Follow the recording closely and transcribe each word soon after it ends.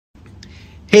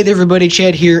Hey there everybody,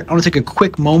 Chad here. I want to take a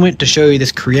quick moment to show you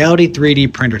this Creality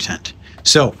 3D printer tent.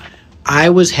 So I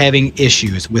was having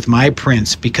issues with my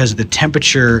prints because of the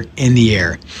temperature in the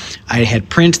air. I had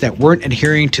prints that weren't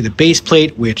adhering to the base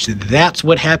plate, which that's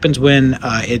what happens when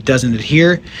it doesn't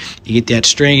adhere. You get that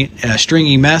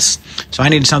stringy mess. So I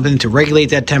needed something to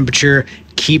regulate that temperature,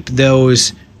 keep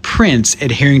those prints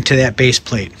adhering to that base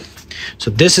plate.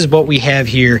 So this is what we have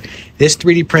here. This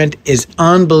 3D print is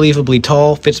unbelievably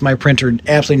tall, fits my printer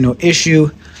absolutely no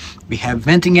issue. We have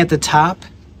venting at the top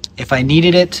if I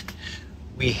needed it.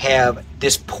 We have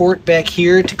this port back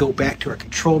here to go back to our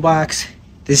control box.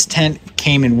 This tent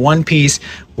came in one piece,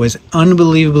 was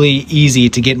unbelievably easy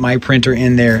to get my printer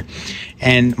in there.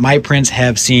 And my prints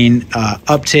have seen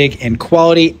uptick in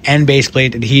quality and base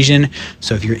plate adhesion.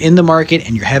 So if you're in the market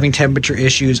and you're having temperature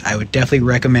issues, I would definitely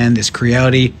recommend this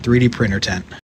Creality 3D printer tent.